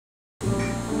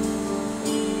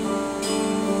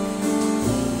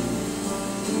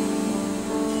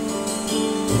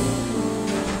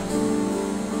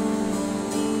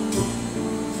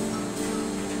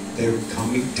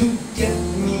coming to get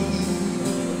me.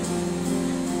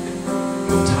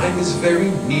 The time is very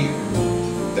near,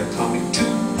 they're coming to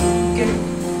get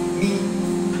me.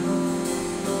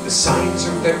 The signs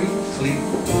are very clear.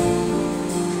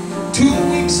 2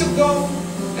 weeks ago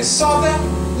I saw them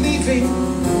leaving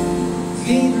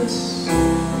Venus,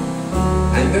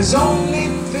 and there's only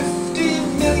 50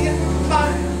 million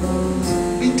miles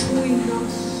between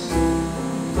us.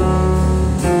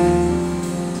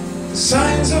 The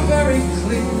signs are very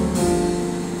clear,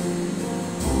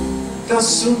 they'll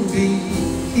soon be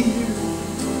here,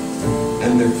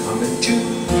 and they're coming to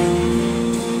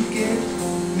get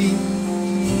me.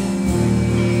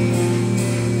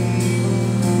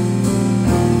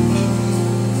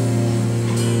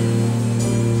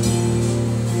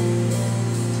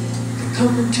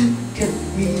 Coming to get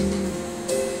me.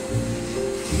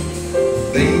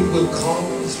 They will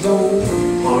cause no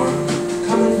harm,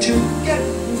 coming to get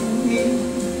me.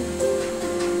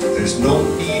 There's no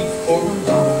need for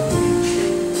alarm.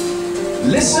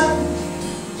 Listen,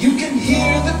 you can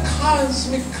hear the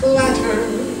cosmic clatter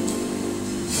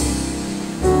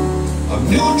of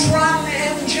neutron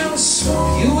engines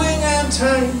spewing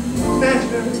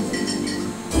antimatter.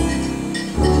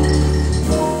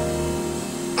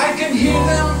 I can hear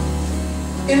them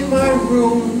in my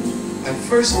room. I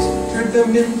first heard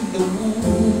them in the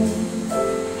womb.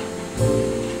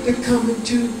 They're coming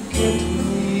to get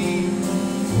me.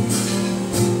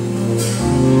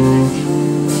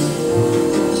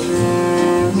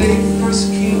 They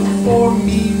first came for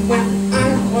me when I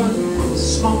was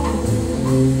small.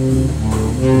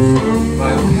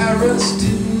 My parents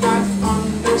did not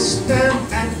understand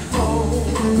at all.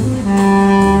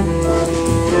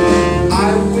 I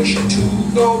wished to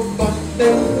go, but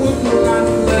they would not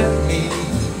let me,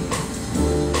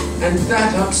 and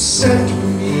that upset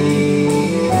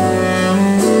me.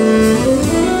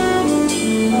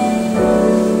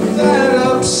 That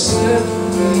upset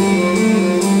me.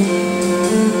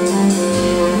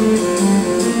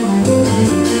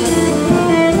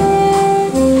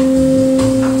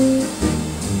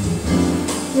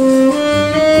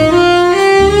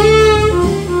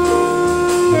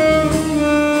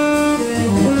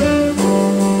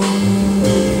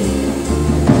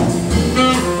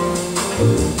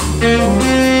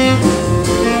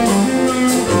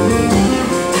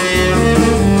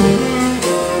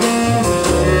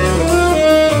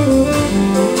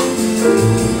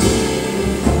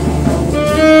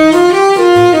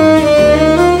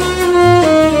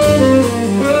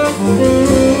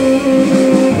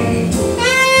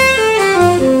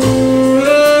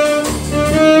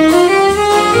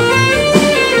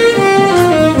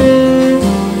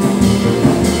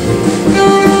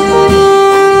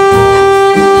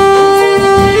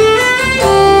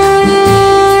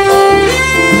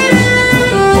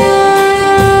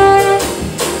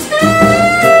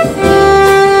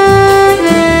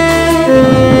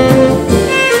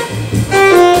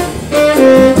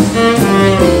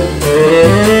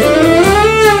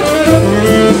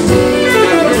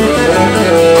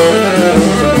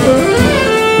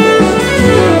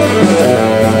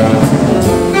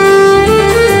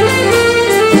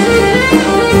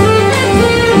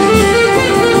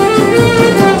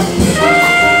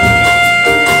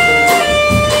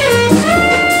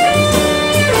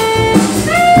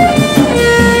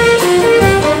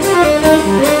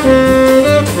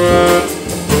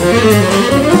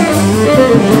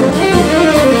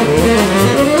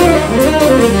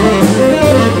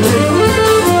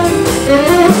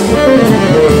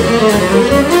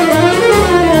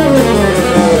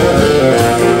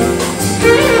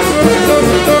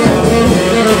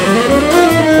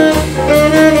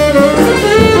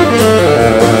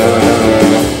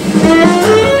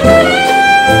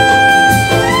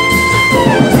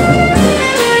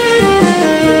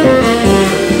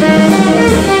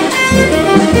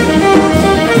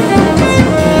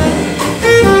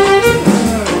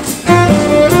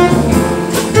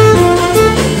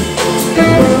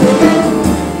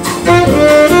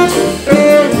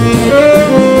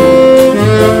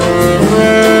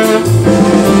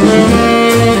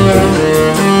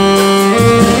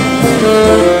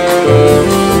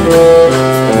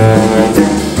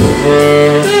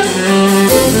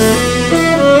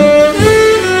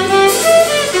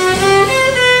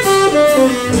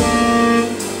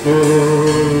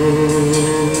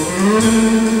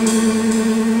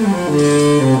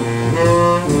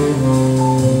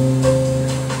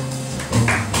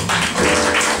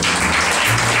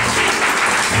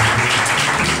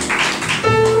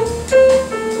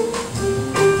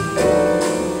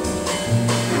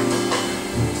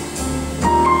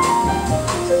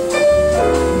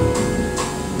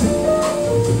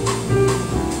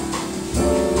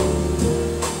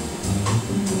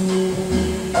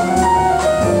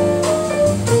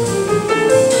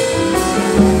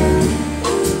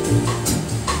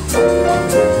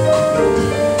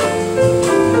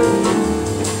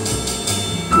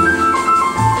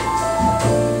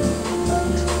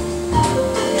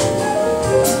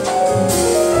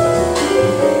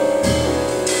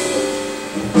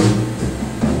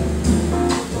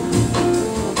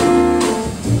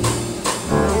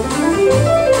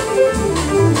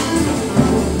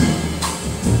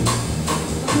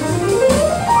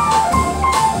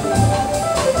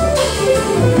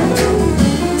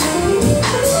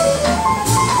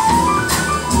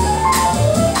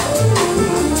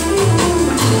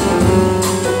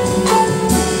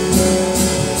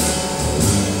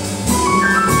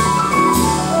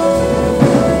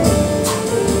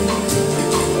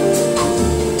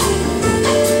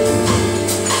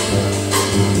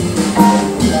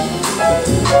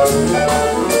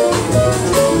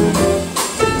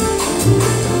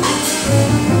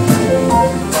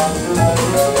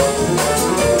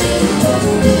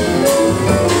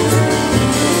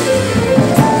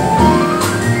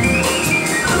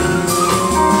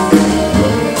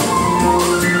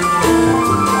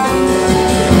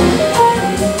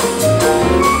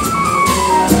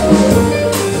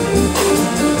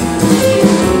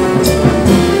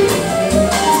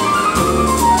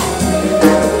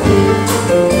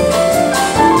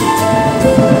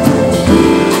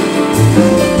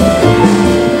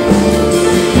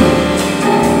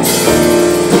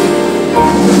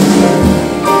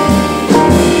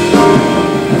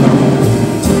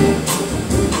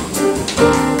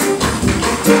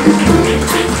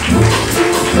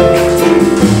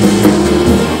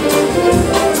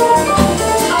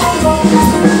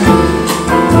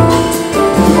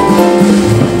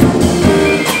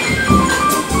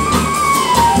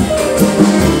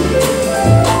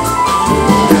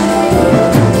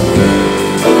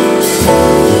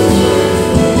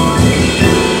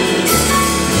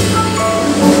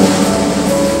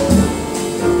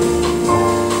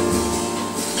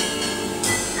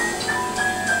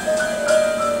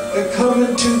 They're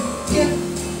coming to get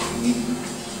me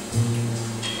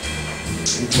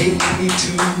and take me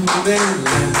to their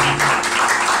land.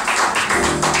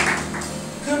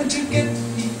 Coming to get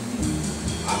me,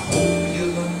 I hope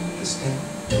you'll understand.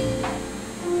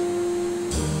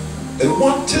 They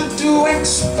want to do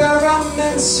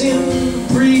experiments in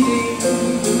breeding,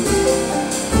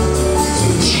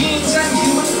 some genes and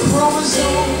human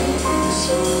chromosomes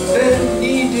they're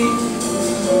needing.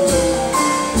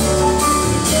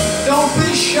 Don't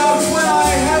be shocked when I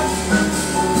have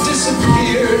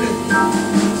disappeared.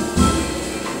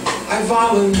 I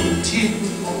volunteered.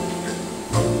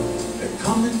 They're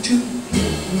coming to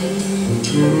get me.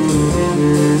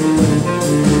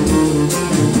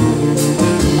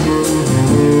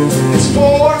 It's 4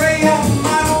 a.m.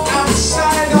 I'm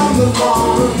outside on the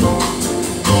lawn,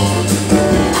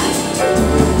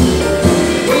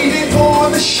 waiting for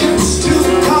the ships to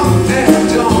come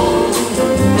at dawn.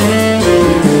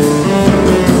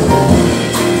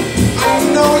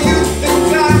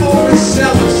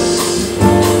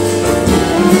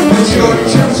 You're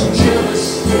just jealous,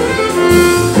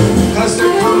 'cause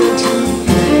they're coming to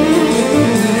get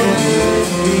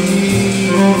me.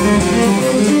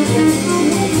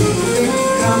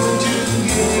 They're coming to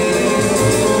get me.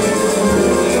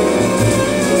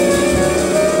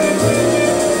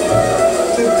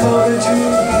 They're coming to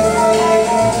get me.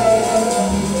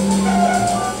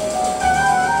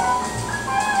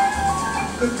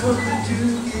 They're coming to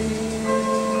get me.